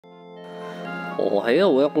Well,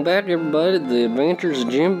 hell, welcome back, everybody, to the adventures of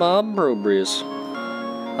Jim-Bob Opprobrius.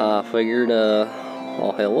 I figured,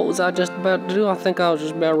 well, hell, what was I just about to do? I think I was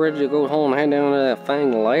just about ready to go home and head down to that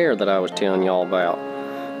Fang Lair that I was telling y'all about.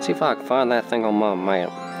 See if I can find that thing on my map.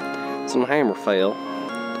 It's in Hammerfell.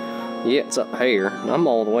 Yeah, it's up here. I'm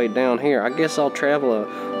all the way down here. I guess I'll travel a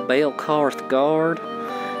Belcarth Guard,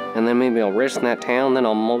 and then maybe I'll rest in that town, then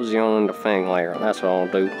I'll mosey on into Fang Lair. That's what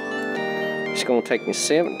I'll do. It's gonna take me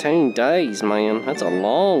 17 days, man. That's a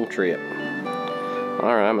long trip.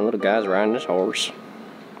 Alright, my little guy's riding his horse.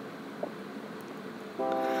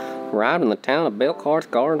 Arrived in the town of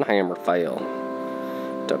Belcarth Guard in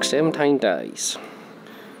Hammerfell. Took 17 days.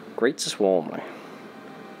 Greets us warmly.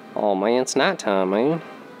 Oh man, it's nighttime, man.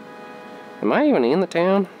 Am I even in the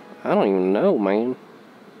town? I don't even know, man.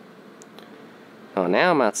 Oh,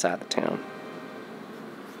 now I'm outside the town.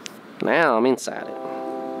 Now I'm inside it.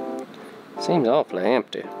 Seems awfully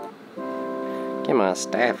empty. Get my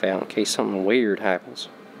staff out in case something weird happens.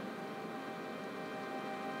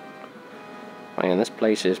 Man, this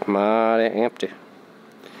place is mighty empty.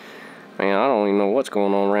 Man, I don't even know what's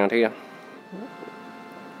going on around here.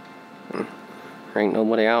 There ain't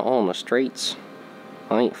nobody out on the streets.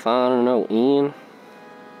 I ain't finding no inn.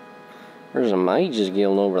 There's a mage's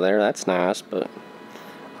guild over there, that's nice, but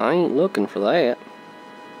I ain't looking for that.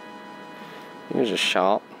 Here's a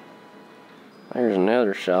shop. There's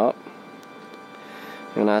another shop.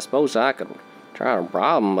 And I suppose I could try to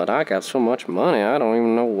rob them, but I got so much money, I don't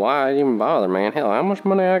even know why I even bother, man. Hell, how much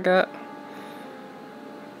money I got?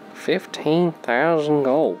 15,000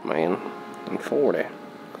 gold, man. And 40.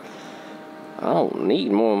 I don't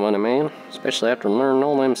need more money, man. Especially after learning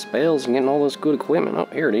all them spells and getting all this good equipment. Oh,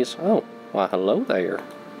 here it is. Oh, why, hello there.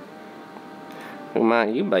 Who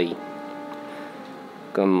might you be?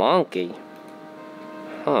 Good monkey.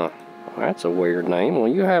 Huh. That's a weird name.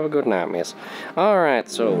 Well, you have a good night, miss. Alright,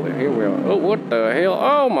 so here we are. Oh, what the hell?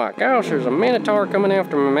 Oh my gosh, there's a minotaur coming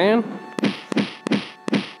after me, man.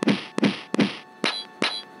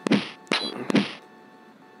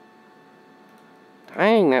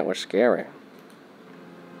 Dang, that was scary.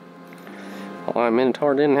 Oh, that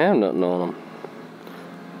minotaur didn't have nothing on him.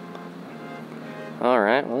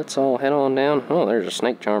 Alright, well, let's all head on down. Oh, there's a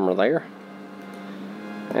snake charmer there.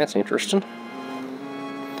 That's interesting.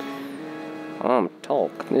 I'm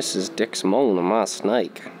Talk. This is Dixmona, my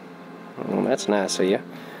snake. Well, that's nice of you.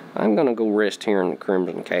 I'm gonna go rest here in the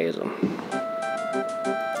Crimson Chasm.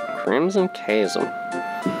 Crimson Chasm.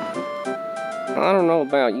 I don't know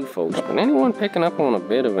about you folks, but anyone picking up on a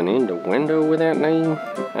bit of an innuendo with that name?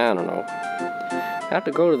 I don't know. I have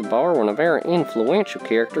to go to the bar when a very influential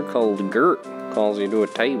character called Gert calls you to a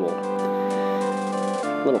table.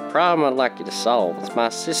 Little problem I'd like you to solve. It's my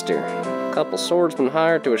sister. A couple swordsmen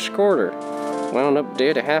hired to escort her. Wound up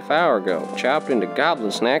dead a half hour ago, chopped into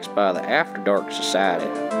goblin snacks by the After Dark Society.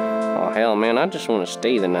 Oh hell, man, I just want to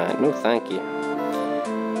stay the night. No thank you.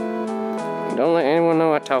 Don't let anyone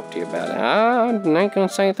know I talked to you about it. I ain't gonna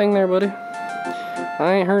say anything there, buddy.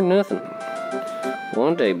 I ain't heard nothing.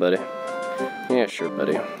 One day, buddy. Yeah, sure,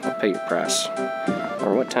 buddy. I'll pay your price.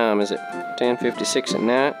 Or what time is it? 10:56 at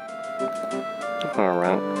night?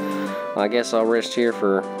 Alright. Well, I guess I'll rest here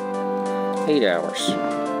for 8 hours.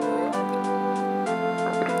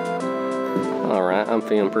 Alright, I'm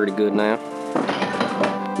feeling pretty good now.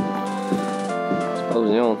 Suppose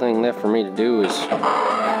the only thing left for me to do is,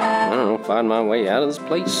 I don't know, find my way out of this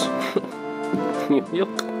place. Yep.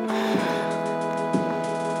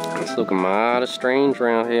 It's looking mighty strange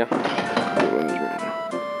around here.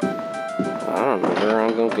 I don't know where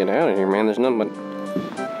I'm gonna get out of here, man. There's nothing but...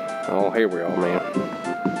 Oh, here we are, man.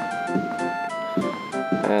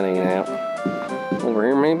 That ain't out. Over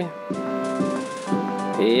here, maybe?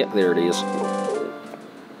 Yep, there it is.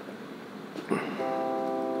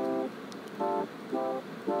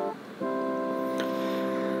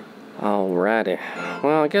 Alrighty.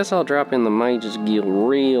 Well, I guess I'll drop in the Mage's Guild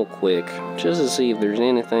real quick, just to see if there's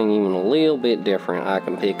anything even a little bit different I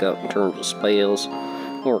can pick up in terms of spells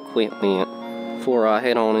or equipment before I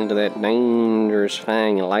head on into that dangerous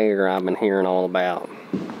Fang Lair I've been hearing all about.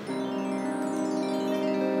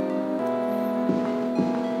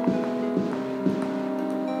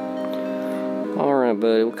 Alright,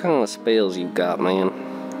 buddy, what kind of spells you got, man?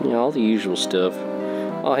 You know, all the usual stuff.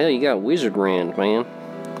 Oh, hell, you got Wizard Rend, man.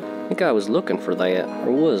 I think I was looking for that,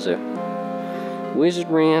 or was it? Wizard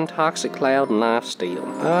Rend, Toxic Cloud, and Life Steal.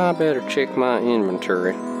 I better check my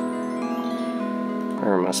inventory.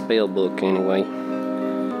 Or my spell book, anyway.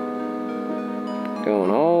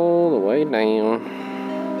 Going all the way down.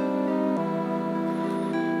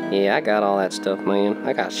 Yeah, I got all that stuff, man.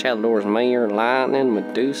 I got Shadowdoor's Mare, Lightning,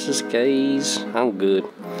 Medusa's Gaze. I'm good.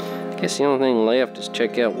 I guess the only thing left is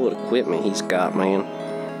check out what equipment he's got, man.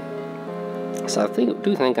 So I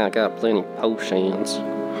do think I got plenty of potions.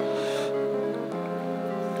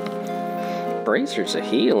 Bracers of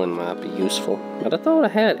healing might be useful, but I thought I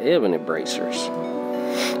had ebony bracers.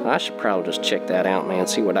 I should probably just check that out, man,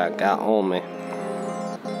 see what I got on me.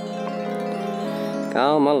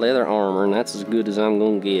 Got all my leather armor, and that's as good as I'm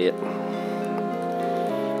gonna get.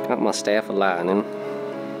 Got my Staff of Lightning.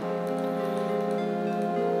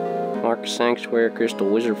 Mark of Sanctuary, Crystal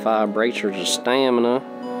Wizard 5 bracers of stamina.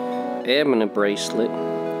 Ebony bracelet.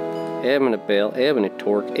 Ebony belt, ebony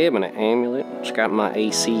torque, ebony amulet. Just got my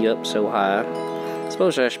AC up so high. I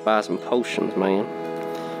suppose I should buy some potions, man.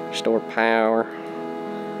 Restore power.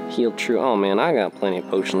 Heal true. Oh man, I got plenty of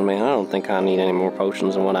potions, man. I don't think I need any more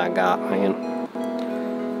potions than what I got, man.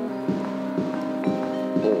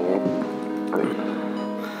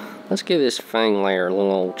 Let's give this Fang Lair a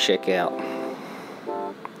little old check out.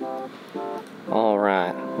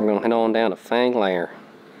 Alright, we're gonna head on down to Fang Lair.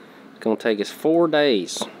 It's gonna take us 4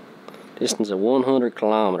 days. Distance of 100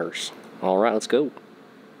 kilometers. Alright, let's go.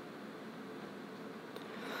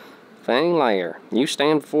 Fang Lair. You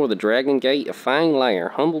stand before the Dragon Gate of Fang Lair,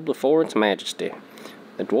 humbled before its majesty.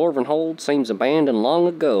 The dwarven hold seems abandoned long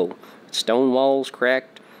ago, its stone walls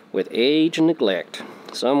cracked with age and neglect.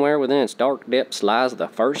 Somewhere within its dark depths lies the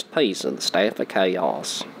first piece of the Staff of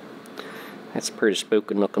Chaos. That's a pretty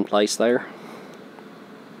spooky looking place there.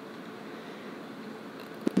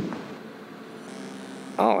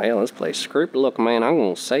 Oh hell, this place is creepy looking, man. I'm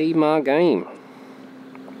gonna save my game.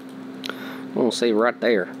 I'm gonna save right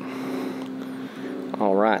there.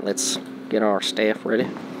 Alright, let's get our staff ready.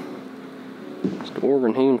 These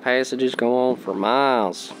dwarven hewn passages go on for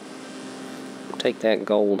miles. Take that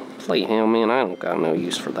gold. Play him, man. I don't got no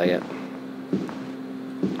use for that.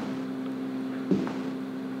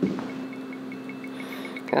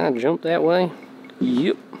 Can I jump that way?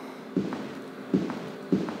 Yep.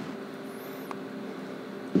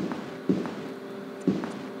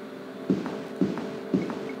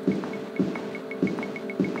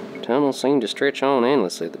 Tunnels seem to stretch on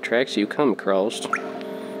endlessly. The tracks you come across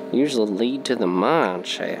usually lead to the mine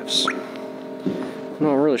shafts. I'm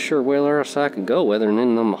not really sure where else I could go other than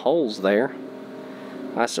in them holes there.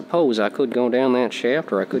 I suppose I could go down that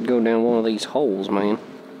shaft or I could go down one of these holes, man.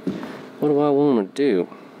 What do I want to do?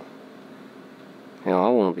 Now, I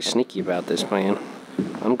want to be sneaky about this, man.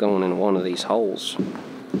 I'm going into one of these holes.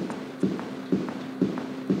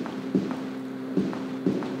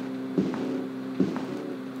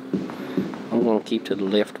 I'm going to keep to the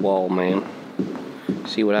left wall, man.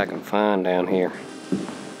 See what I can find down here.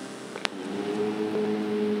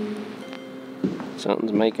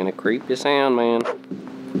 Something's making a creepy sound, man.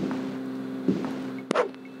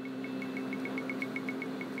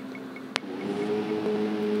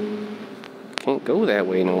 Can't go that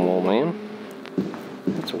way no more, man.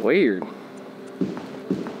 That's weird.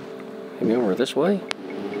 Maybe over this way?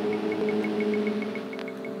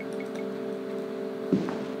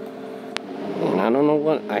 And I don't know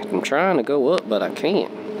what... I'm trying to go up, but I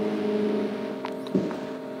can't.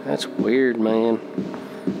 That's weird, man.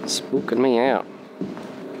 It's spooking me out.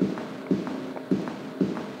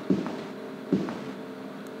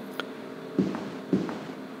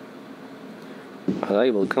 I was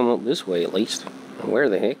able to come up this way at least. Where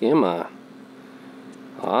the heck am I?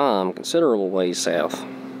 I'm considerable ways south.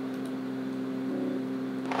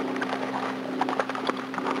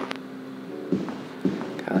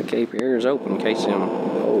 Gotta keep your ears open in case them...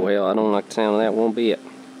 Oh well, I don't like the sound of that one bit.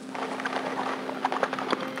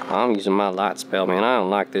 I'm using my light spell, man. I don't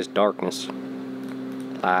like this darkness.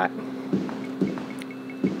 Light.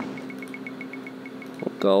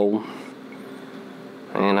 Gold.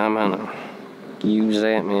 And I'm gonna use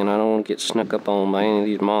that, man. I don't want to get snuck up on by any of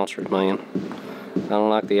these monsters, man. I don't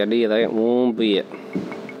like the idea of that one bit.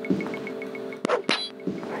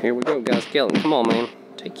 Here we go, guys. Skeleton, come on, man.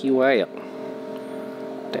 Take you out.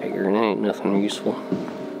 Dagger, and ain't nothing useful.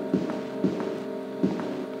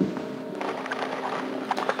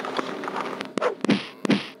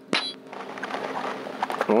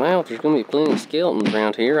 Well, if there's going to be plenty of skeletons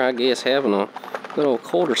around here, I guess having a good old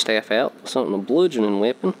quarterstaff out, something a bludgeoning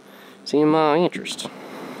weapon, is in my interest.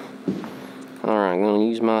 Alright, I'm going to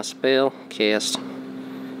use my spell, cast.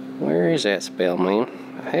 Where is that spell, man?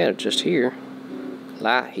 I had it just here.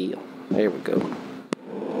 Light heal. There we go.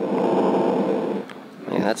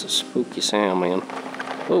 Man, that's a spooky sound, man.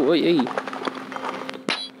 Oh, wait, hey.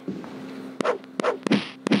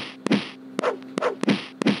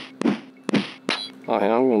 Oh,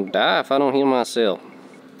 hell, I'm going to die if I don't heal myself.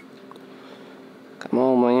 Come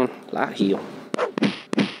on, man. Light heal.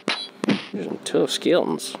 There's some tough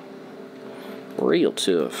skeletons. Real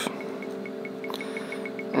tough.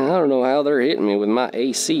 And I don't know how they're hitting me with my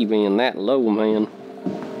AC being that low, man.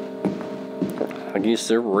 I guess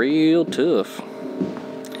they're real tough.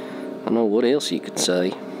 I don't know what else you could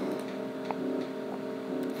say.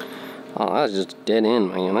 Oh, that was just a dead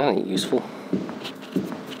end, man. That ain't useful.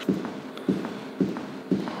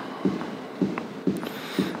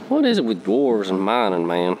 What is it with dwarves and mining,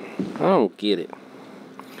 man? I don't get it.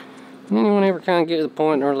 Anyone ever kind of get to the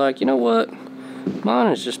point where they're like, you know what?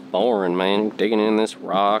 Mining's just boring, man. Digging in this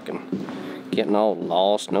rock and getting all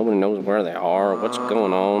lost. Nobody knows where they are, what's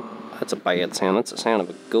going on. That's a bad sound. That's the sound of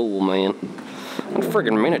a ghoul, man. That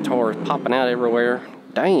friggin' minotaur is popping out everywhere.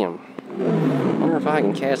 Damn. I wonder if I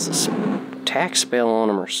can cast a attack spell on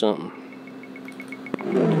him or something.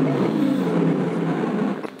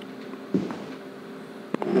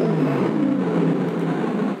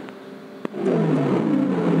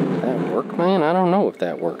 That worked, man? I don't know if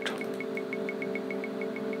that worked.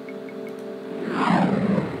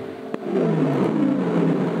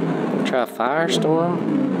 Try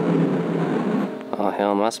Firestorm. Oh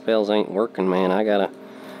hell, my spells ain't working, man. I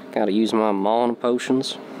gotta use my mana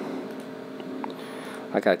potions.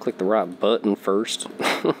 I gotta click the right button first.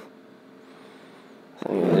 I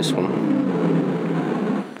think this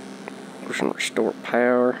one. Push and restore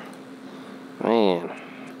power. Man,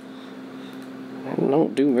 that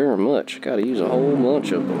don't do very much. Gotta use a whole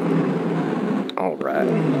bunch of them.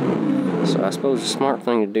 Alright. So I suppose the smart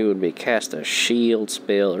thing to do would be cast a shield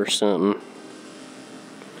spell or something.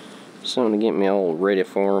 Something to get me all ready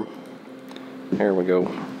for them. There we go.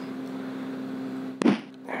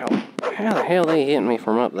 Ow. How the hell they hit me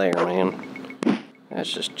from up there, man?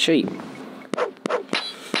 That's just cheap.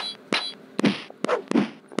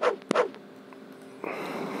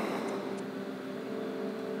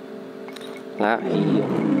 Light heal.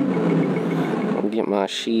 I'll get my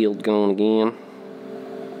shield going again.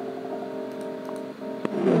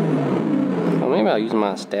 Well, maybe I'll use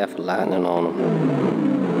my staff of lightning on them.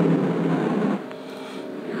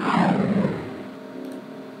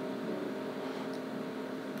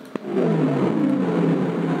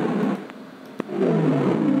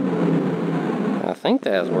 I think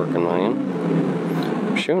that was working, man.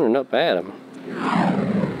 I'm shooting it up at him.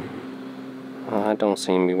 Oh, I don't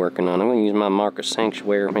seem to be working on it. I'm going to use my Mark of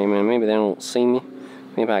Sanctuary. Maybe they don't see me.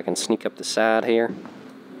 Maybe I can sneak up the side here.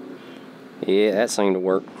 Yeah, that seemed to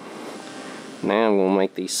work. Now I'm going to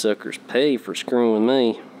make these suckers pay for screwing with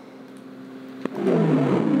me.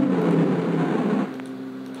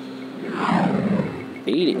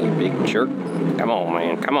 Eat it, you big jerk. Come on,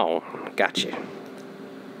 man. Come on. Gotcha.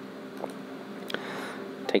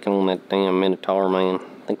 Taking on that damn Minotaur, man.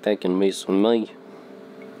 I think they can mess with me.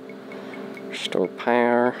 Restore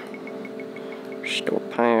power. Restore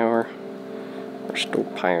power. Restore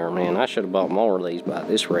power, man. I should have bought more of these by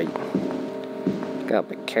this rate. Gotta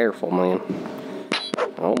be careful, man.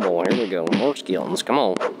 Oh boy, here we go. More skeletons. Come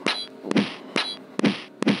on.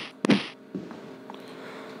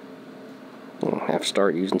 I'll have to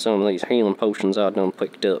start using some of these healing potions I done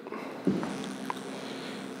picked up.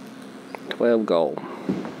 12 gold.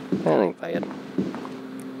 That ain't bad.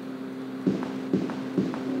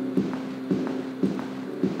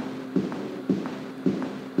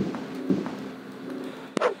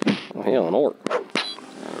 Oh, hell, an orc.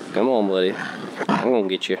 Come on, buddy. I'm gonna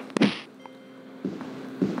get you.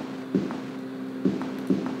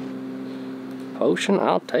 Potion,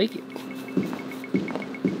 I'll take it.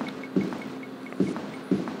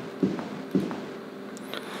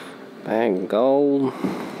 Bag of gold.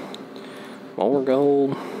 More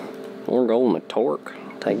gold. More gold and a torque.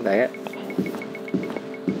 Take that.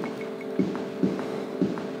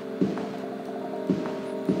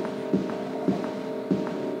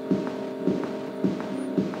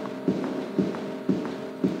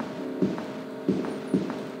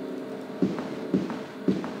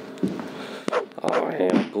 Oh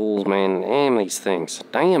hell, ghouls, man. Damn these things.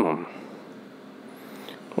 Damn them.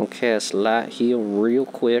 I'll cast Light Heal real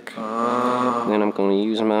quick. Then I'm going to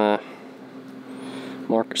use my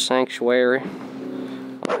Mark of Sanctuary.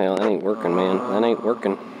 Oh hell, that ain't working, man. That ain't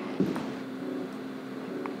working.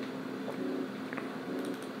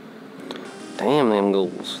 Damn them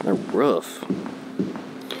ghouls. They're rough.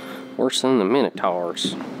 Worse than the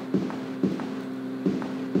Minotaurs.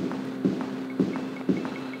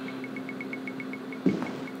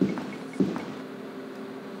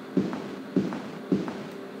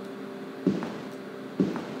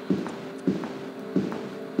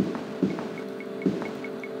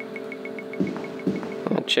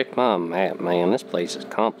 Check my map, man. This place is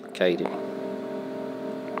complicated.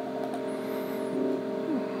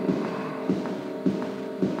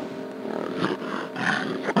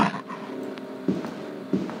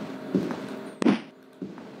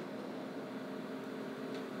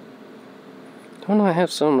 might have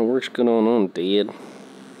something that works good on undead.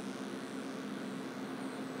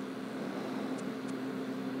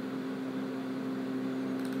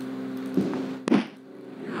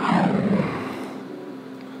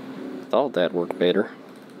 Thought that worked better.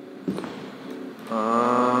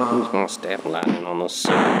 Use my staff of lightning on this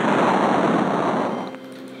sucker.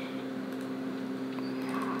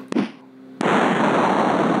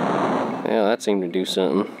 Yeah, that seemed to do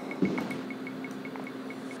something.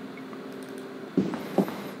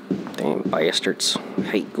 Damn bastards. I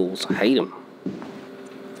hate ghouls. I hate them.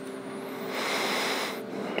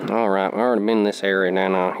 Alright, I've already been in this area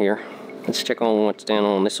down out here. Let's check on what's down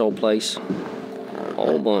on this old place. A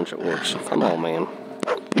whole bunch of orcs. Come on, man.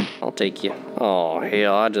 I'll take you. Oh,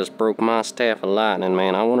 hell, I just broke my staff of lightning,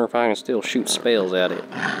 man. I wonder if I can still shoot spells at it.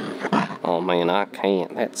 Oh, man, I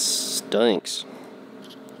can't. That stinks.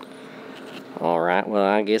 Alright, well,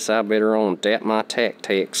 I guess I better adapt my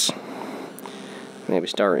tactics. Maybe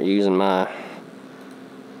start using my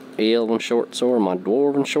elven short sword, my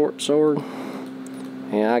dwarven short sword.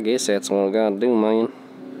 Yeah, I guess that's what I gotta do, man.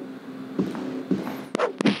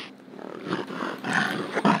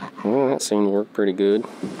 Well, that seemed to work pretty good.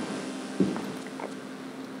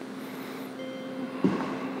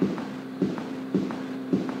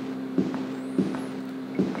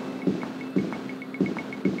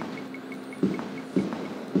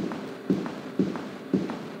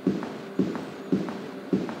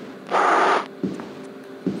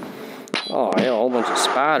 Oh, hell, a whole bunch of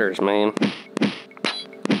spiders, man.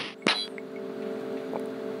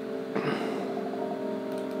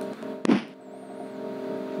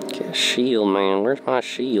 Get a shield, man. Where's my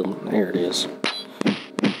shield? There it is.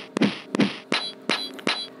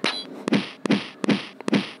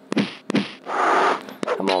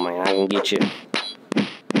 Come on, man. I can get you.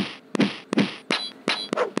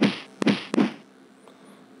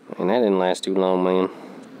 Man, that didn't last too long, man.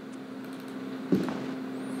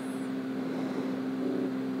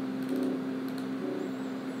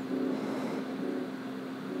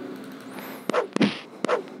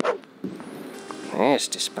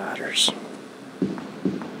 Nasty spiders.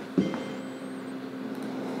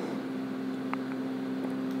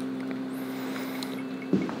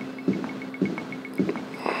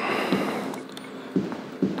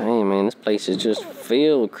 Dang, man, this place is just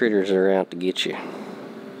filled with critters that are out to get you.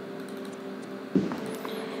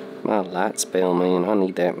 My light spell, man, I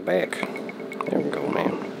need that back. There we go,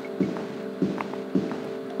 man.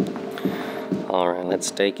 Alright,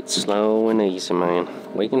 let's take it slow and easy, man.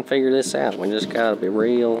 We can figure this out. We just gotta be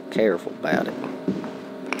real careful about it.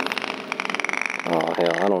 Oh,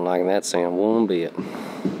 hell, I don't like that sound one bit.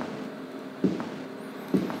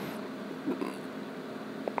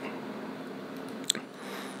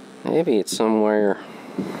 Maybe it's somewhere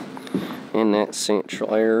in that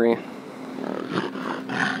central area.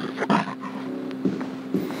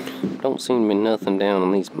 Don't seem to be nothing down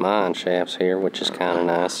in these mine shafts here, which is kind of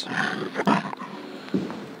nice.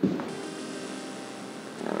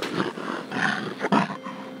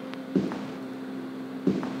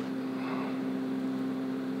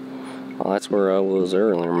 Well, that's where I was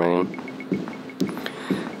earlier, man.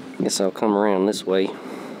 Guess I'll come around this way.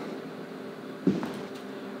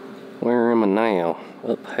 Where am I now?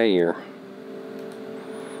 Up here.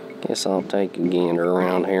 Guess I'll take a gander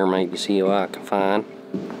around here, maybe see what I can find.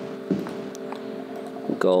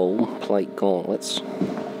 Gold plate gauntlets.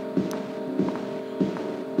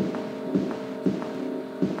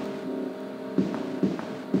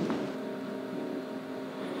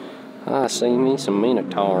 I see me some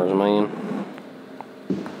minotaurs, man.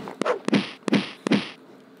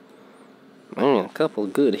 Man, a couple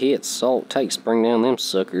of good hits. Salt takes to bring down them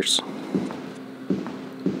suckers.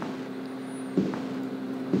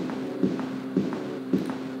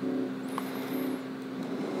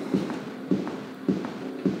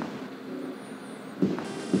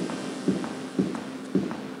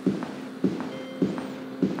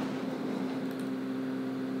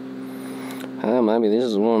 Maybe this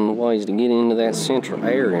is one of the ways to get into that central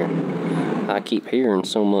area I keep hearing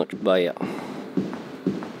so much about.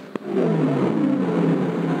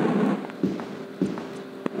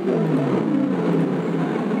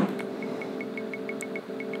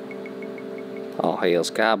 Oh hell, it's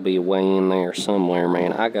gotta be a way in there somewhere,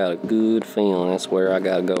 man. I got a good feeling that's where I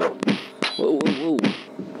gotta go. Whoa, whoa, whoa.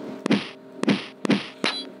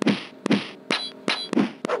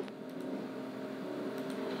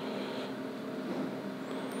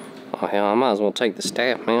 Oh hell, I might as well take the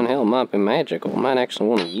staff, man. Hell, it might be magical. I might actually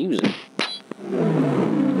want to use it.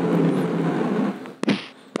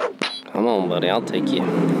 Come on, buddy, I'll take you.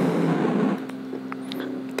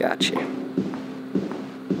 Gotcha.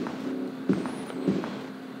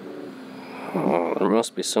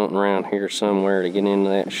 must be something around here somewhere to get into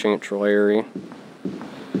that central area.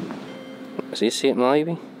 Is this it,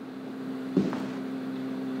 maybe?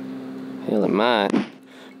 Hell, it might.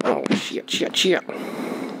 Oh, shit.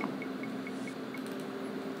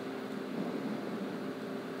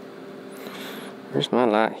 Where's my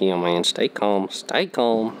light here, man? Stay calm.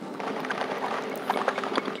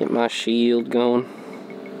 Get my shield going.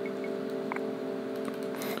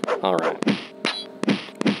 Alright.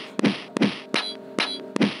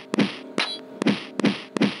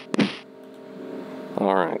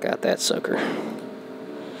 Alright, got that sucker.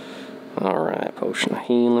 Alright, potion of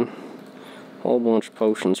healing. Whole bunch of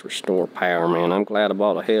potions restore power, man. I'm glad I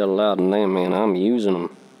bought a hell of a lot of them, man. I'm using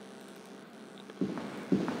them.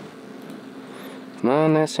 Am I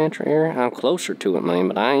in that central area? I'm closer to it, man,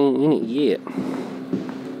 but I ain't in it yet.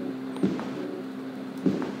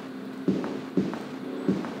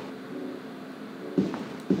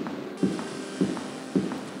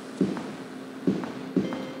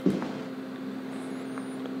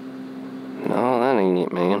 No, that ain't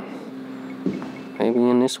it, man. Maybe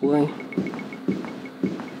in this way?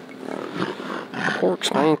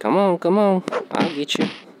 Porks, man, come on. I'll get you.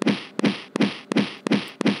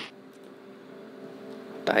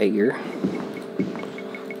 Dagger.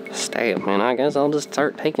 Staff, man. I guess I'll just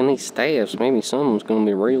start taking these staffs. Maybe something's gonna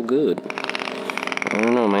be real good. I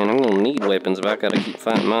don't know, man. I'm gonna need weapons if I gotta keep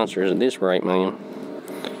fighting monsters at this rate, man.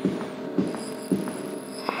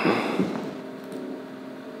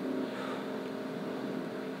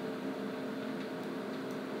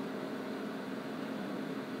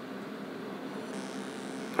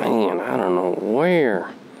 Man, I don't know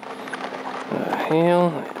where the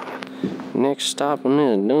hell next stop in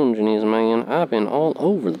this dungeon is, man. I've been all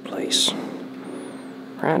over the place.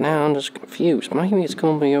 Right now, I'm just confused. Maybe it's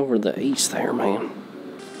gonna be over the east there, man.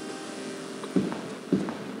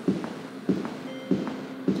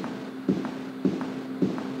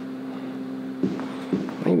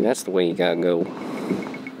 Maybe that's the way you gotta go.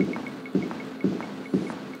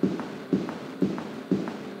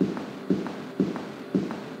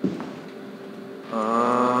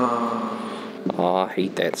 Oh, I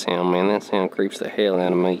hate that sound, man. That sound creeps the hell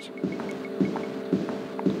out of me.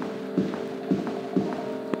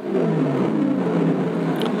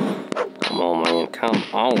 Come on, man. Come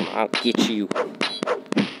on. I'll get you. Oh,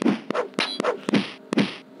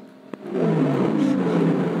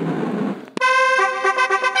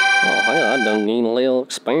 hell, I done gained a little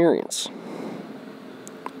experience.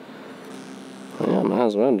 Well, I might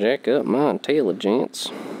as well jack up my intelligence.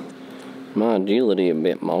 My agility a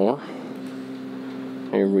bit more.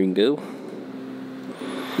 There we go.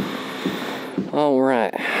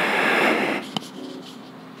 Alright.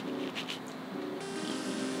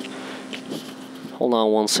 Hold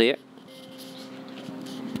on one sec.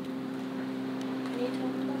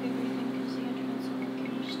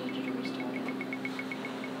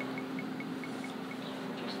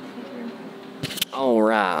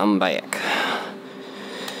 Alright, I'm back.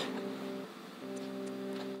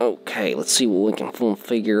 Okay, let's see what we can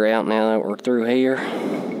figure out now that we're through here.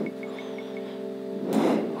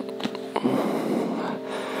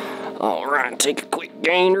 Alright, take a quick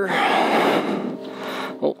gainer.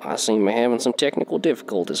 Oh, I seem to be having some technical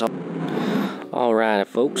difficulties. Alright,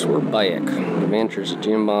 folks, we're back. Adventures of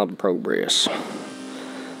Jim-Bob Opprobrius.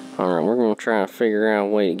 Alright, we're going to try to figure out a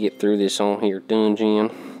way to get through this on here dungeon.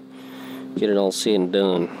 Get it all said and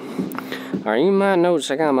done. Alright, you might notice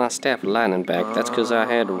I got my staff of lightning back. That's because I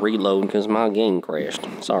had to reload because my game crashed.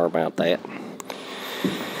 Sorry about that.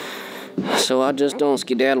 So I just done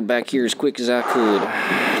skedaddled back here as quick as I could.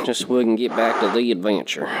 Just so we can get back to the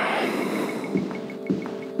adventure.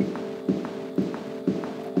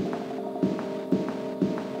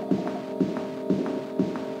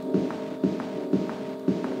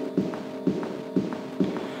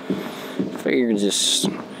 Figured just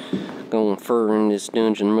going further in this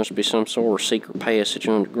dungeon must be some sort of secret passage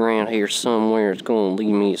underground here somewhere. It's going to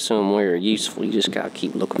lead me somewhere useful. You just gotta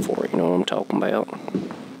keep looking for it, you know what I'm talking about.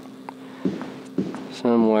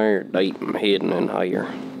 Somewhere deep and hidden in here.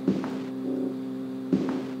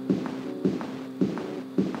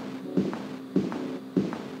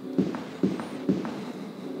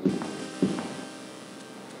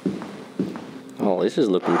 Oh, this is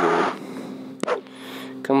looking good.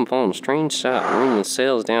 Come upon a strange sight, room with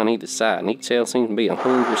cells down either side, and each cell seems to be a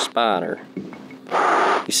hungry spider.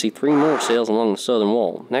 You see 3 more cells along the southern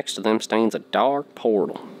wall. Next to them stands a dark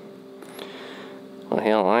portal. Well,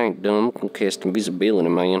 hell, I ain't dumb. I'm cast invisibility,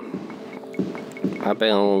 man. I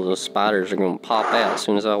bet all the spiders are gonna pop out as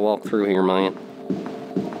soon as I walk through here, man.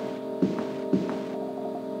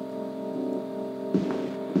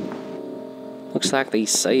 Looks Looks like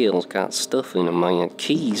these sails got stuff in them, man.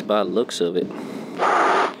 Keys by the looks of it.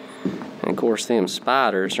 And of course, them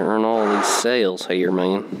spiders are in all these sails here,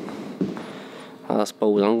 man. I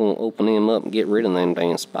suppose I'm gonna open them up and get rid of them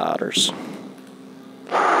damn spiders.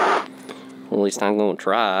 Well, at least I'm gonna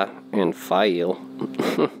try and fail.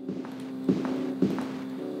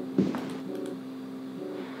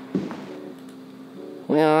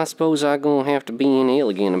 Well, I suppose I'm gonna have to be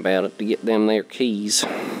inelegant about it to get them there keys.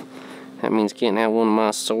 That means getting out one of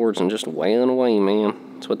my swords and just wailing away, man.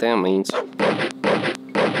 That's what that means.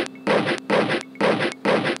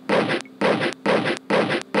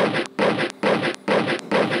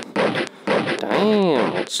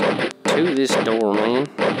 Damn, let's to this door, man.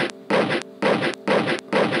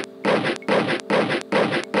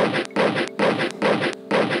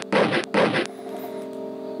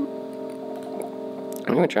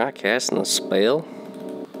 I'm gonna try casting a spell.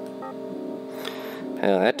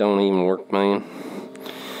 Hell, that don't even work, man.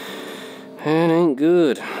 That ain't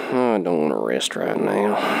good. Oh, I don't want to rest right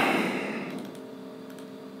now.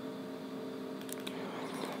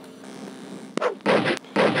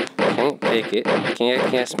 Can't pick it. Can't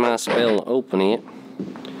cast my spell to open it.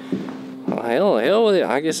 Oh, hell with it.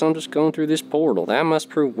 I guess I'm just going through this portal. That must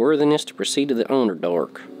prove worthiness to proceed to the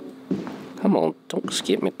Underdark. Come on, don't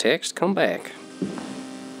skip me text. Come back.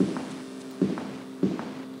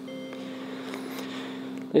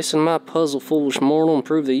 Listen, my puzzle, foolish mortal, and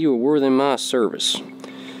prove that you are worthy of my service.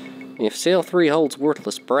 If cell 3 holds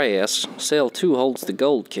worthless brass, cell 2 holds the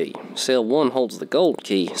gold key. Cell 1 holds the gold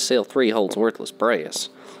key, cell 3 holds worthless brass.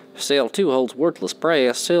 If cell 2 holds worthless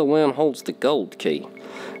brass, cell 1 holds the gold key.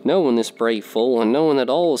 Knowing this brave fool, and knowing that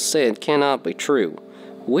all is said cannot be true,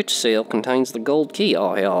 which cell contains the gold key?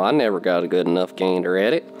 Oh hell, I never got a good enough gander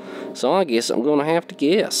at it. So I guess I'm gonna have to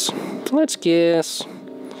guess. Let's guess.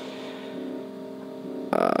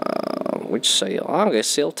 Which cell? I'll guess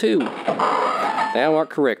cell 2. Thou art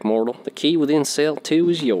correct, mortal. The key within cell 2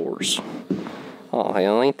 is yours. Oh,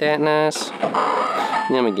 hell, ain't that nice?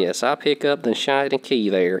 Let me guess. I pick up the shiny key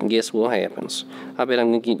there, and guess what happens? I bet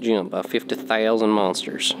I'm gonna get jumped by 50,000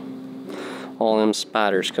 monsters. All them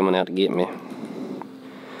spiders coming out to get me.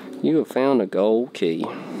 You have found a gold key.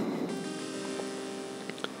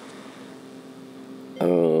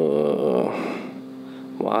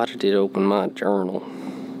 Why did it open my journal?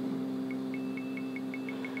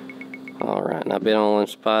 Alright, and I bet all them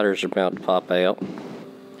spiders are about to pop out.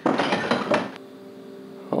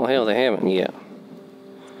 Oh hell, they haven't yet.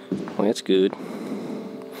 Well, that's good.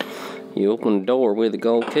 You open the door with the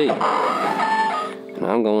gold key. And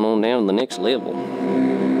I'm going on down to the next level.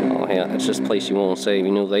 Oh hell, that's just a place you want to save,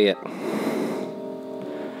 you know that.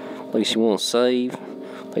 Place you want to save.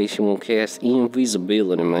 Place you want to cast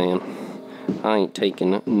invisibility, man. I ain't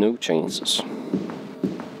taking no chances.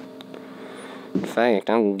 In fact,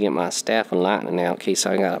 I'm gonna get my staff of lightning out in case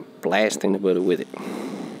I gotta blast anybody with it.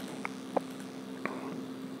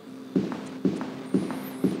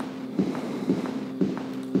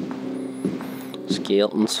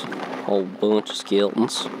 Skeletons, whole bunch of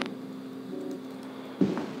skeletons.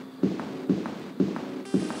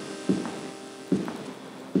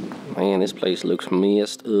 Man, this place looks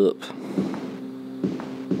messed up.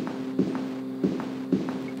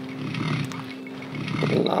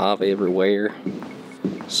 Lava everywhere.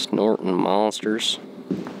 Snorting monsters.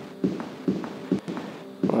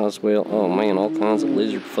 Might as well. Oh man, all kinds of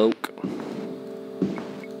lizard folk.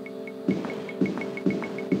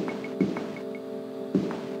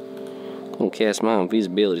 I'll cast my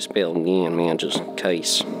invisibility spell again, man, just in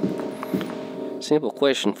case. Simple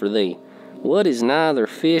question for thee. What is neither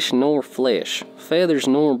fish nor flesh, feathers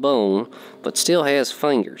nor bone, but still has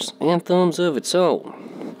fingers and thumbs of its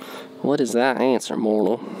own? What is thy answer,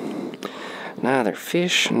 mortal? Neither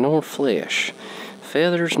fish nor flesh,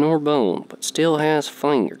 feathers nor bone, but still has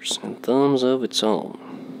fingers and thumbs of its own.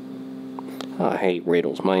 I hate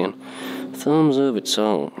riddles, man. Thumbs of its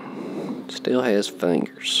own, still has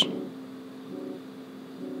fingers.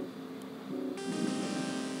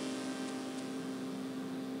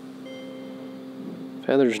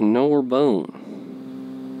 Feathers nor bone.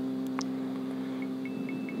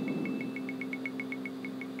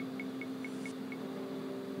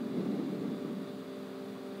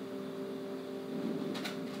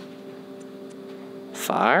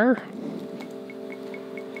 Fire?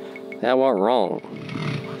 Thou art wrong.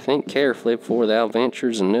 Think carefully before thou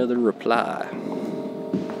ventures another reply.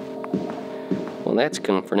 Well, that's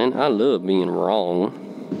comforting. I love being wrong.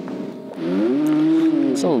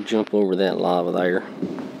 Let's all jump over that lava there.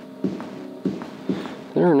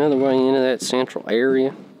 Is there another way into that central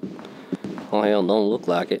area? Oh hell, don't look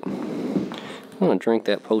like it. gonna drink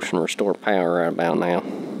that potion to restore power right about now.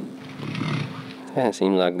 That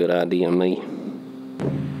seems like a good idea to me.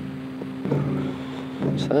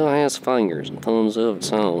 So it has fingers and thumbs of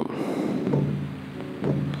its own.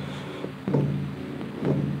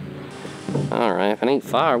 Alright, if it ain't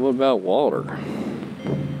fire, what about water?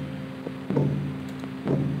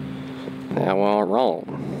 Now, well,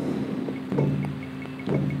 wrong.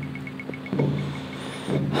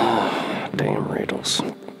 Damn riddles.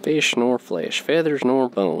 Fish nor flesh, feathers nor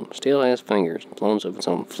bone, still has fingers and thumbs of its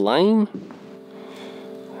own. Flame?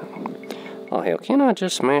 Oh hell, can't I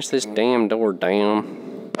just smash this damn door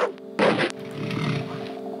down?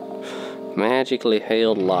 Magically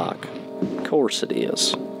held lock. Of course it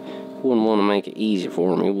is. Wouldn't want to make it easy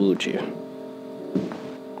for me, would you?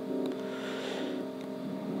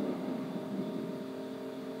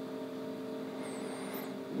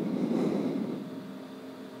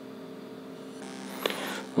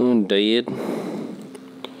 Undead.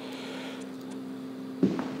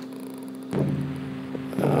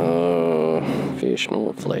 Fish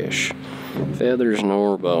nor flesh, feathers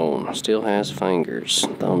nor bone, still has fingers,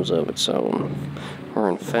 thumbs of its own. We're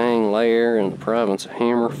in Fang Lair in the province of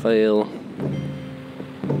Hammerfell.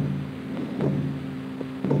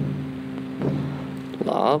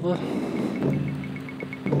 Lava?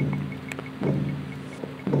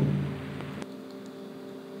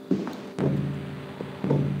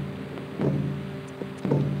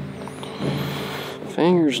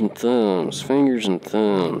 Fingers and thumbs, fingers and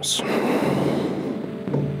thumbs.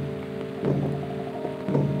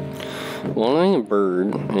 Well, it ain't a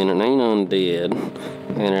bird, and it ain't undead,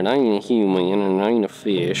 and it ain't a human, and it ain't a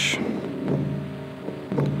fish.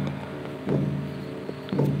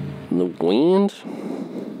 The wind?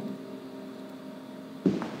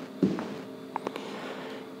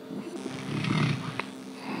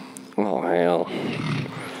 Oh, hell.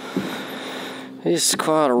 This is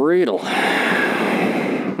quite a riddle.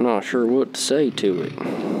 I'm not sure what to say to it.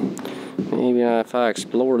 Maybe if I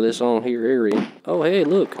explore this on here area. Oh, hey,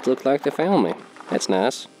 look. It looks like they found me. That's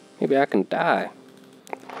nice. Maybe I can die.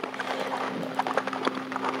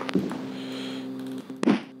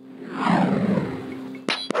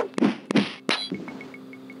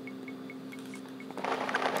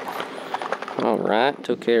 Alright,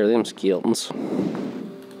 took care of them skeletons.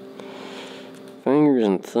 Fingers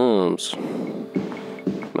and thumbs.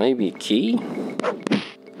 Maybe a key?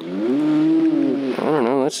 I don't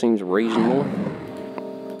know, that seems reasonable.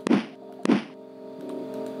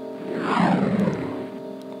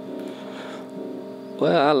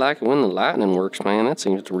 Well, I like it when the lightning works, man. That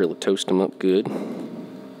seems to really toast them up good.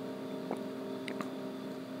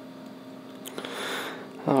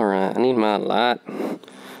 Alright, I need my light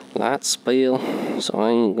spell, so I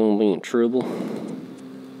ain't gonna be in trouble.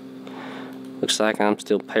 Looks like I'm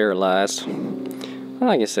still paralyzed.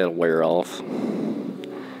 I guess that'll wear off.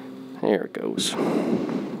 There it goes.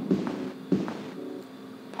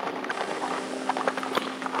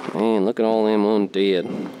 Man, look at all them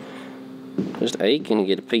undead. Just aching to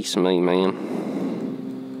get a piece of me, man.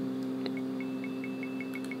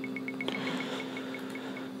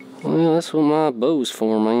 Well, that's what my bow's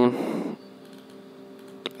for, man.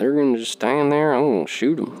 They're gonna just stand there, I'm gonna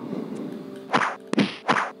shoot them.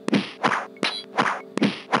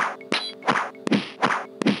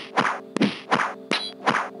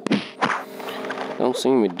 Don't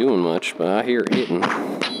seem to be doing much, but I hear it hitting.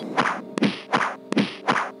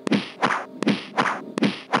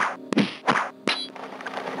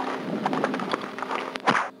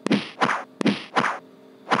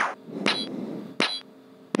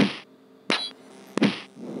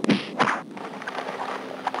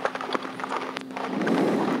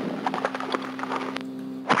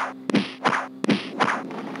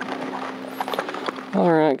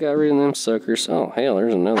 Alright, got rid of them suckers. Oh, hell,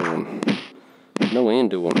 there's another one. No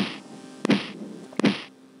end to them.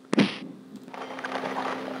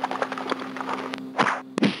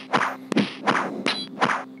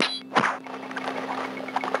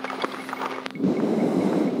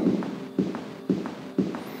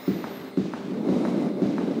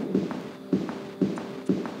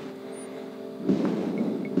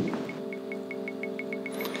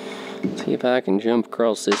 See if I can jump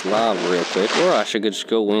across this lava real quick, or I should just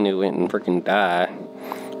go into it and freaking die.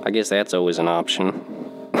 I guess that's always an option.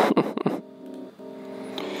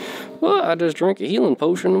 Well, I just drank a healing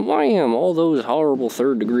potion and wham! All those horrible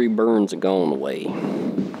third-degree burns have gone away.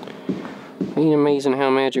 Ain't it amazing how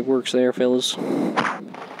magic works there, fellas?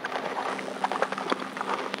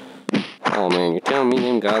 Oh man, you're telling me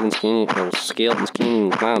them goblins can't, those skeletons can't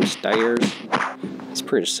even climb stairs? It's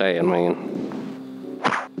pretty sad, man.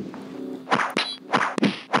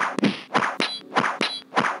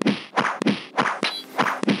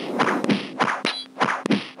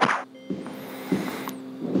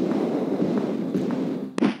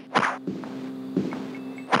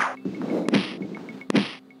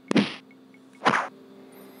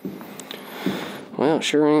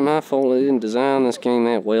 Sure ain't my fault they didn't design this game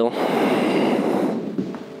that well.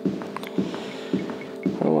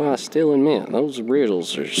 Oh, I still admit, those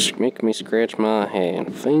riddles are making me scratch my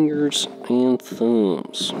hand. Fingers and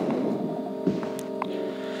thumbs.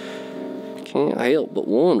 Can't help but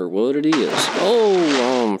wonder what it is.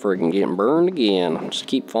 Oh, I'm freaking getting burned again. Just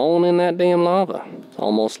keep falling in that damn lava. It's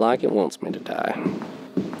almost like it wants me to die.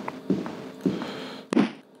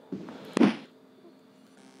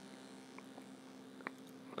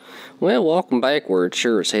 Well, walking backwards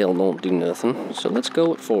sure as hell don't do nothing. So let's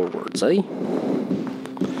go it forwards, eh?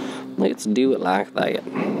 Let's do it like that.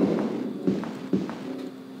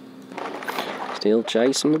 Still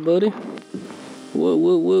chasing me, buddy? Whoa,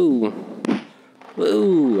 whoa, whoa.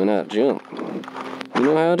 Whoa, and I jump. You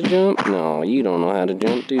know how to jump? No, you don't know how to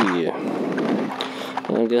jump, do you?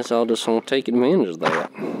 I guess I'll just want to take advantage of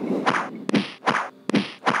that.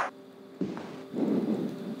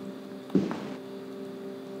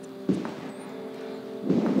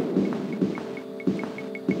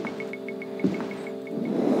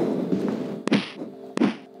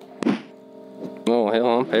 Oh,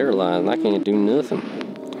 hell, I'm paralyzed. I can't do nothing.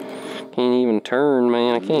 Can't even turn,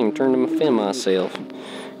 man. I can't even turn to defend myself.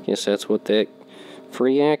 Guess that's what that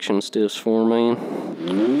free action stuff's for, man.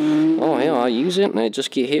 Oh, hell, I use it and I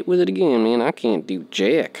just get hit with it again, man. I can't do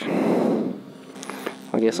jack.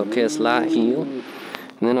 I guess I'll cast Light Heal. And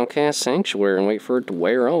then I'll cast Sanctuary and wait for it to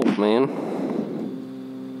wear off, man.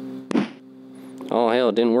 Oh, hell,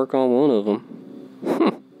 it didn't work on one of them.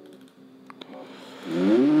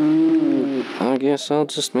 I guess I'll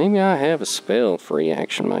just, maybe I have a spell free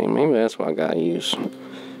action, man. Maybe that's what I gotta use.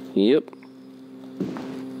 Yep.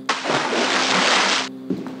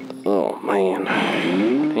 Oh, man.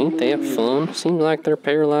 Ain't that fun? Seems like they're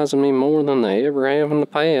paralyzing me more than they ever have in the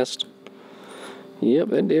past. Yep,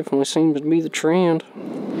 that definitely seems to be the trend.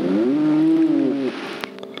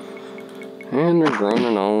 And they're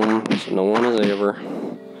grunting on, as no one has ever.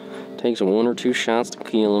 Takes 1 or 2 shots to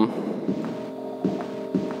kill them.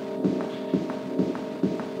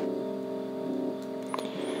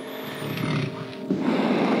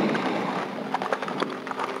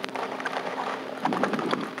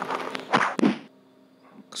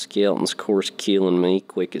 Skeleton's, of course, killing me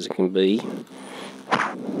quick as it can be.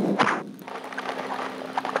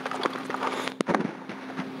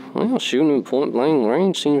 Well, shooting at point blank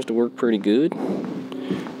range seems to work pretty good.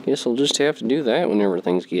 Guess I'll just have to do that whenever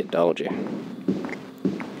things get dodgy.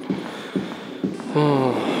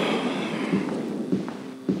 Oh.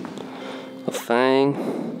 A fang?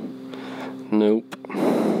 Nope.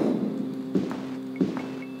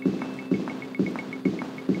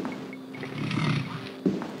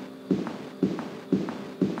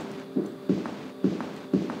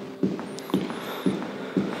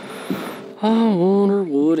 I wonder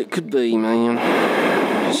what it could be, man.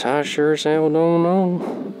 So I sure as hell don't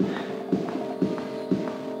know.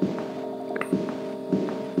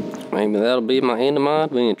 Maybe that'll be my end of my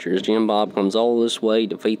adventures. Jim-Bob comes all this way,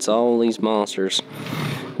 defeats all these monsters.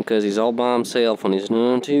 Because he's all by himself and he's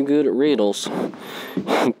none too good at riddles.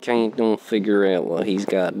 He don't figure out what he's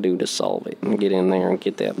got to do to solve it and get in there and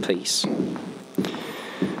get that piece.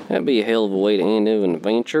 That'd be a hell of a way to end an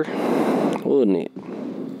adventure, wouldn't it?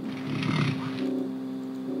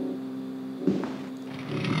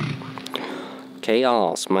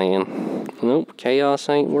 Chaos, man. Nope, chaos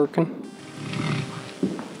ain't working.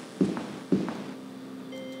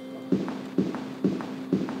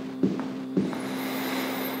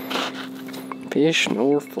 Fish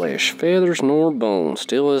nor flesh, feathers nor bone,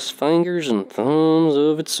 still has fingers and thumbs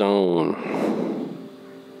of its own.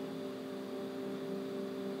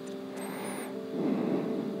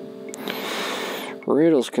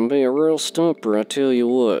 Riddles can be a real stumper, I tell you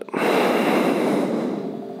what.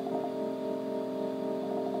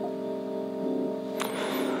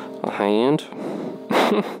 A hand.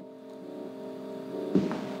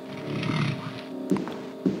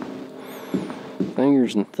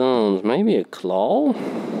 Fingers and thumbs. Maybe a claw?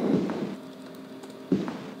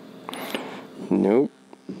 Nope.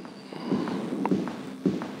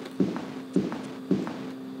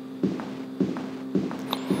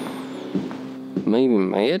 Maybe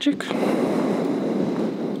magic?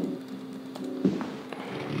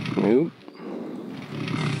 Nope.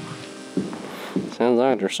 Sounds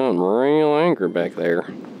like there's something real angry back there.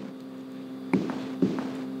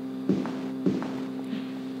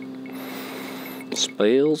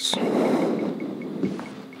 Spells.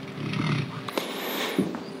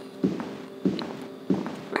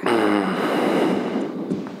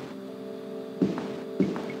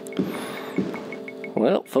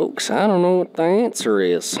 Well, folks, I don't know what the answer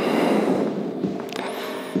is.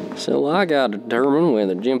 So I gotta determine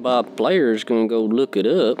whether Jim-Bob Player is gonna go look it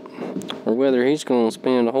up, or whether he's gonna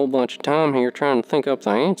spend a whole bunch of time here trying to think up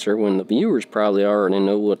the answer when the viewers probably already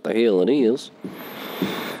know what the hell it is.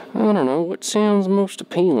 I don't know, what sounds most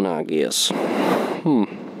appealing, I guess.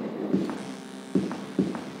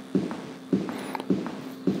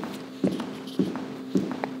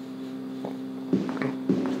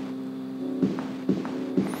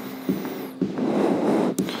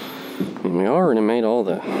 We already made all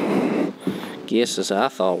the guesses I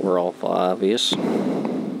thought were awful obvious.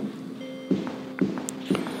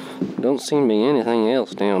 Don't seem to be anything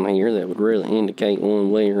else down here that would really indicate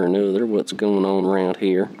one way or another what's going on around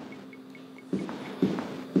here.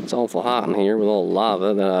 It's awful hot in here with all the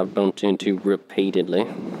lava that I've bumped into repeatedly.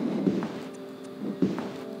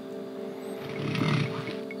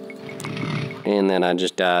 And that I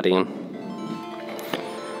just died in.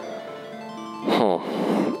 Huh.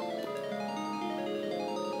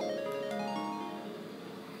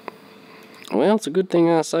 Well, it's a good thing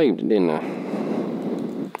I saved it, didn't I?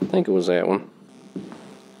 I think it was that one.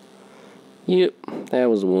 Yep, that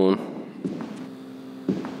was the one.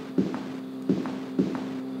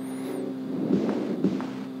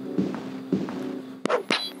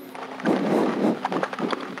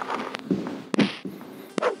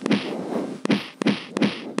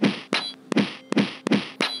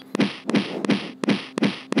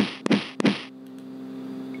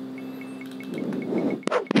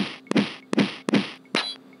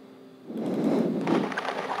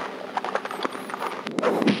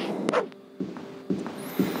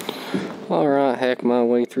 Alright, hack my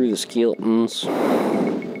way through the skeletons.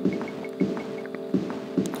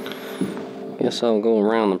 Guess I'll go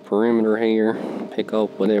around the perimeter here, pick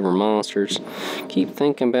up whatever monsters. Keep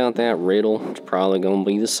thinking about that riddle, it's probably gonna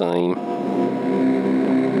be the same.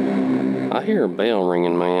 I hear a bell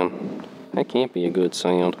ringing, man. That can't be a good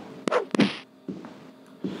sound.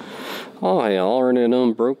 Oh hell, already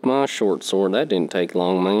done broke my short sword. That didn't take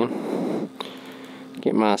long, man.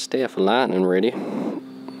 Get my staff of lightning ready.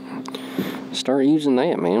 Start using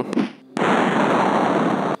that, man.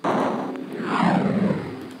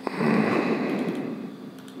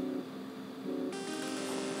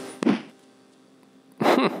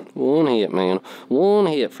 One hit, man. One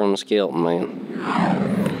hit from the skeleton,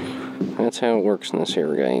 man. That's how it works in this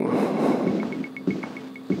here game.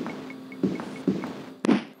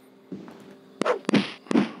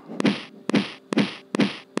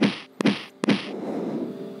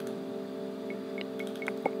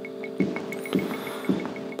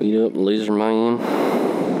 Beat up Lizard Man.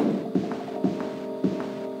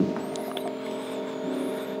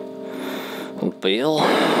 A bell.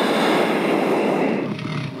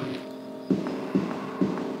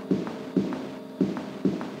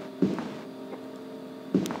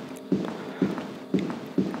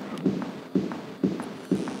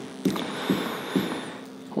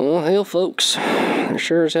 Well, hell, folks. There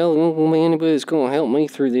sure as hell ain't gonna be anybody that's gonna help me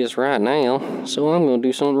through this right now. So I'm gonna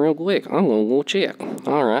do something real quick. I'm gonna go check.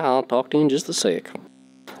 Alright, I'll talk to you in just a sec.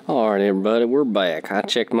 Alright, everybody, we're back. I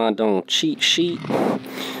checked my dang cheat sheet.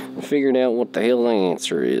 Figured out what the hell the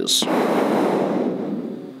answer is.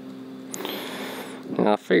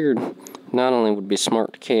 Now, I figured not only would it be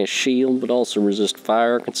smart to cast shield, but also resist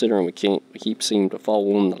fire, considering we keep seeming to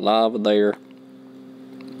fall in the lava there.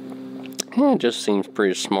 And it just seems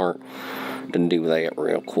pretty smart to do that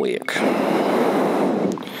real quick.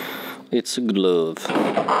 It's a glove.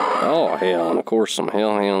 Oh hell, and of course some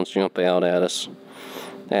hellhounds jump out at us.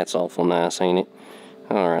 That's awful nice, ain't it?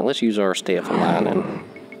 Alright, let's use our staff of lightning.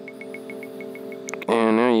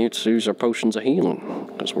 And now let's use our potions of healing,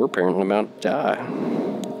 because we're apparently about to die.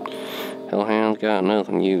 Hellhound's got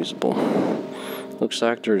nothing usable. Looks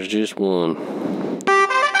like there's just one.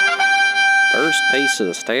 First piece of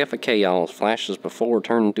the Staff of Chaos flashes before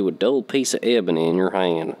turning to a dull piece of ebony in your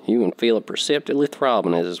hand. You can feel it perceptibly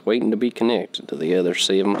throbbing as it's waiting to be connected to the other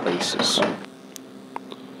 7 pieces.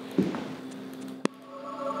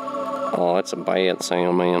 Oh, that's a bad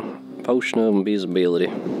sound, man. Potion of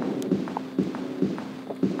invisibility.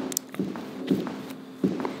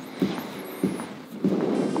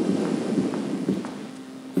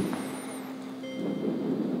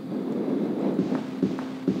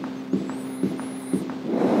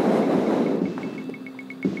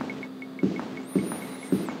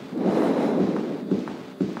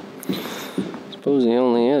 Suppose the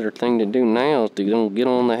only other thing to do now is to get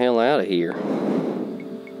on the hell out of here.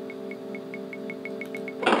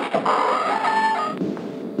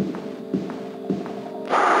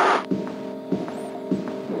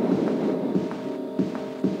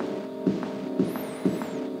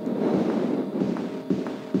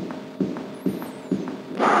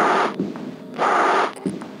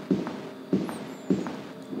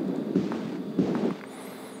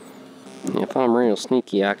 If I'm real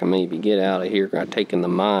sneaky, I can maybe get out of here by taking the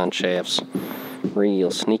mine shafts.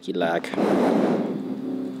 Real sneaky like.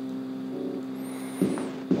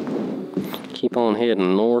 Keep on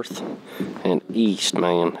heading north and east,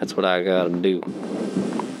 man. That's what I gotta do.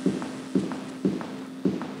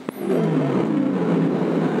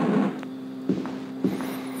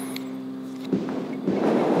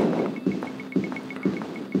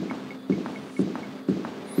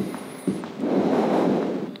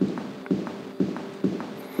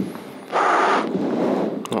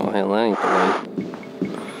 Oh, hell, that ain't the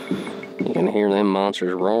way. You can hear them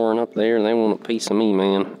monsters roaring up there. They want a piece of me,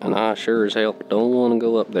 man. And I sure as hell don't want to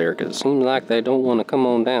go up there, because it seems like they don't want to come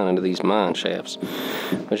on down into these mine shafts,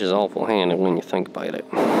 which is awful handy when you think about it.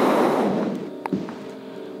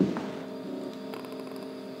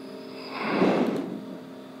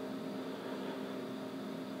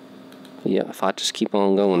 Yeah, if I just keep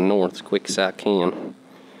on going north as quick as I can,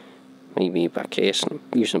 maybe by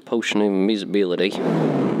using a potion of invisibility.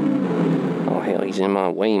 Oh hell, he's in my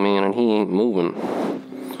way, man, and he ain't moving.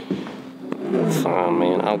 Fine,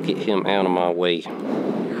 man, I'll get him out of my way.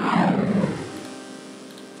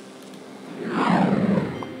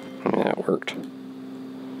 That worked.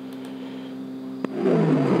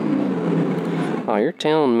 Oh, you're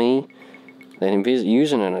telling me that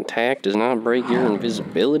using an attack does not break your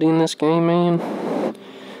invisibility in this game, man?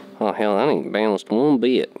 Oh hell, that ain't balanced one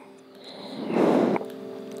bit.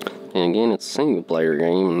 And again, it's a single player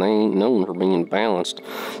game, and they ain't known for being balanced,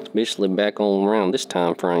 especially back on around this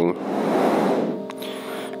time frame.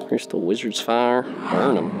 Crystal Wizard's Fire,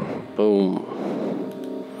 burn them. Boom.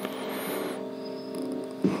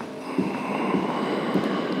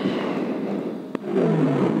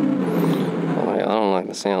 Oh, yeah, I don't like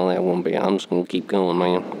the sound of that one bit. I'm just gonna keep going,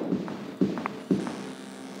 man.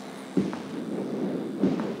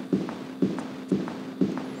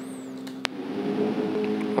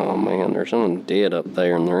 Oh man, there's something dead up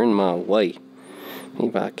there and they're in my way.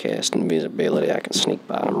 If I cast invisibility, I can sneak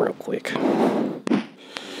by them real quick.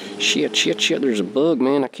 Shit, there's a bug,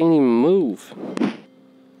 man. I can't even move.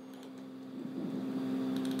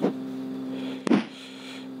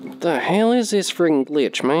 What the hell is this friggin'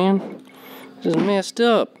 glitch, man? This is messed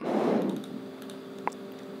up.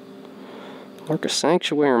 Work a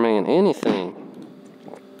sanctuary, man. Anything.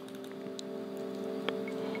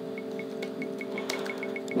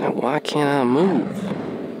 Now, why can't I move?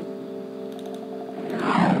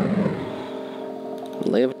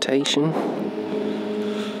 Levitation.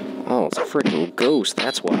 Oh, it's a freaking ghost,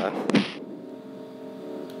 that's why.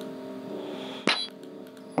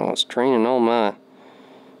 Oh, it's draining all my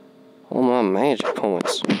magic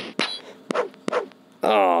points.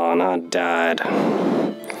 Oh, and I died.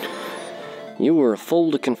 You were a fool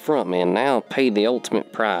to confront me, and now I've paid the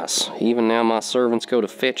ultimate price. Even now my servants go to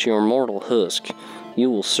fetch your mortal husk. You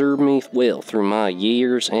will serve me well through my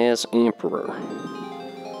years as emperor.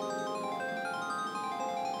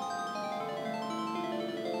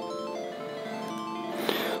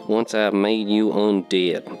 Once I've made you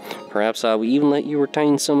undead, perhaps I will even let you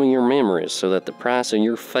retain some of your memories so that the price of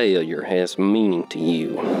your failure has meaning to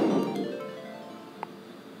you.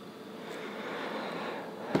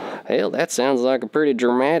 Hell, that sounds like a pretty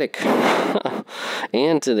dramatic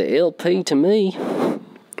end to the LP to me.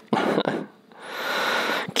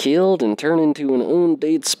 Killed and turned into an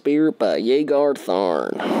undead spirit by Yeager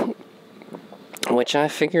Tharn. Which I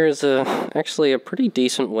figure is actually a pretty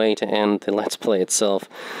decent way to end the Let's Play itself.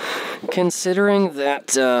 Considering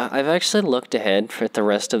that I've actually looked ahead at the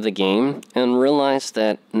rest of the game and realized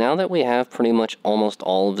that now that we have pretty much almost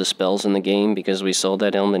all of the spells in the game because we sold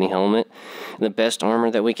that Elmony helmet, the best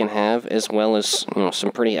armor that we can have, as well as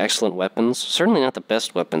some pretty excellent weapons, certainly not the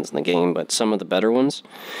best weapons in the game, but some of the better ones,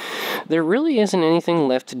 there really isn't anything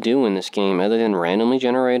left to do in this game other than randomly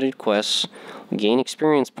generated quests, gain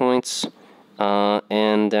experience points,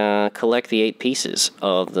 and collect the 8 pieces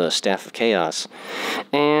of the Staff of Chaos.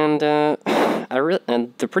 And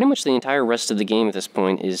pretty much the entire rest of the game at this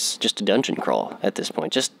point is just a dungeon crawl at this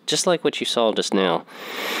point, just like what you saw just now.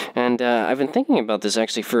 And I've been thinking about this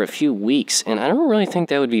actually for a few weeks, and I don't really think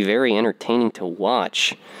that would be very entertaining to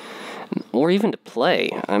watch. Or even to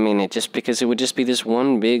play. I mean, because it would just be this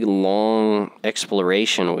one big, long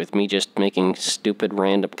exploration with me just making stupid,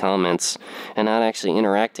 random comments and not actually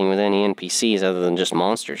interacting with any NPCs other than just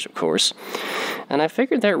monsters, of course. And I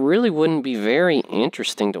figured that really wouldn't be very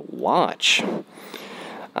interesting to watch.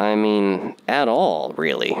 I mean, at all,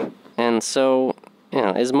 really. And so,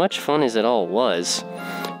 as much fun as it all was,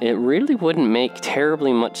 it really wouldn't make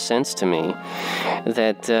terribly much sense to me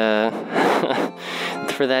that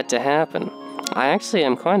for that to happen. I actually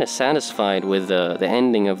am kind of satisfied with the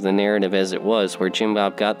ending of the narrative as it was, where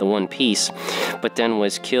Jim-Bob got the one piece, but then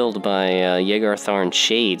was killed by Yegartharn's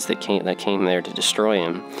shades that came there to destroy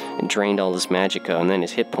him, and drained all his magicka and then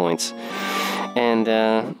his hit points. And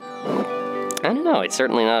I don't know, it's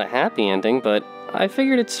certainly not a happy ending, but I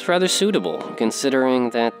figured it's rather suitable, considering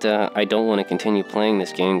that I don't want to continue playing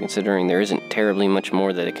this game, considering there isn't terribly much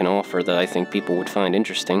more that it can offer that I think people would find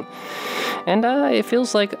interesting. And it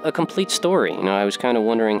feels like a complete story. You know, I was kind of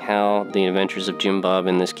wondering how the adventures of Jim-Bob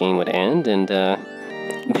in this game would end, and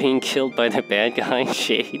being killed by the bad guy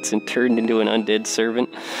Shades and turned into an undead servant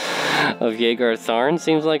of Yegartharn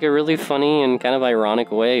seems like a really funny and kind of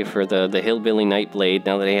ironic way for the hillbilly Nightblade,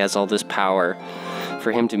 now that he has all this power,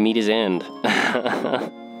 for him to meet his end.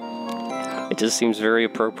 It just seems very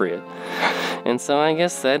appropriate. And so I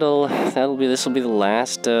guess this will be the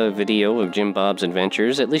last video of Jim-Bob's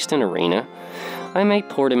adventures, at least in Arena. I may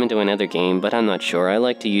port him into another game, but I'm not sure. I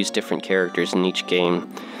like to use different characters in each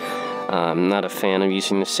game. I'm not a fan of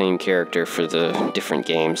using the same character for the different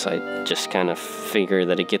games. I just kind of figure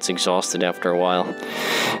that it gets exhausted after a while.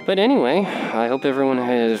 But anyway, I hope everyone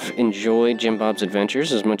has enjoyed Jim-Bob's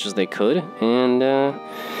adventures as much as they could. And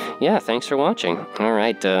yeah, thanks for watching.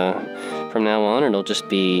 Alright, from now on it'll just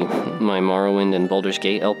be my Morrowind and Baldur's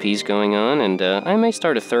Gate LPs going on, and I may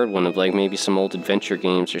start a third one of like maybe some old adventure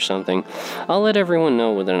games or something. I'll let everyone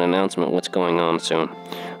know with an announcement what's going on soon.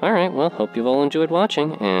 Alright, well, hope you've all enjoyed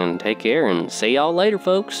watching, and take care, and see y'all later,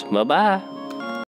 folks. Bye-bye.